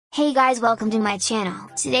Hey guys, welcome to my channel.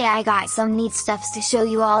 Today I got some neat stuffs to show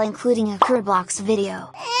you all, including a Roblox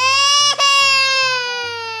video.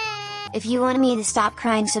 If you want me to stop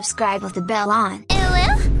crying, subscribe with the bell on.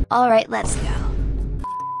 Alright, let's go.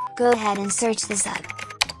 Go ahead and search this up.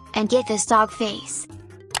 And get this dog face.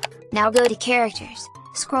 Now go to characters,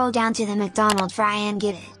 scroll down to the McDonald's fry and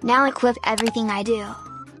get it. Now equip everything I do.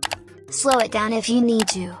 Slow it down if you need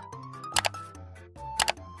to.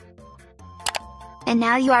 And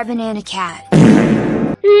now you are Banana Cat.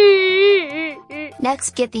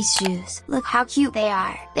 Next, get these shoes. Look how cute they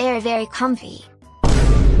are. They are very comfy.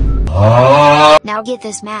 Now get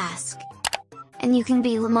this mask. And you can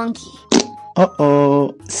be the monkey.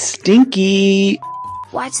 Uh-oh, stinky!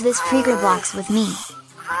 Watch this Roblox with me.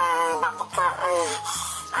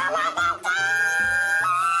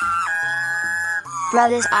 Bro,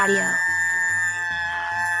 this audio.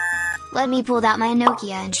 Let me pull out my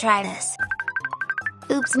Nokia and try this.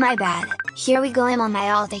 Oops, my bad. Here we go. I'm on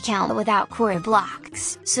my alt account without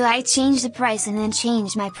Roblox, so I changed the price and then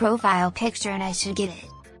changed my profile picture and I should get it.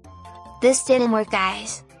 This didn't work,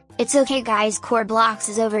 guys. It's okay guys, Roblox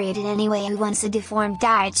is overrated anyway. Who wants a deformed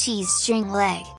dyed cheese string leg?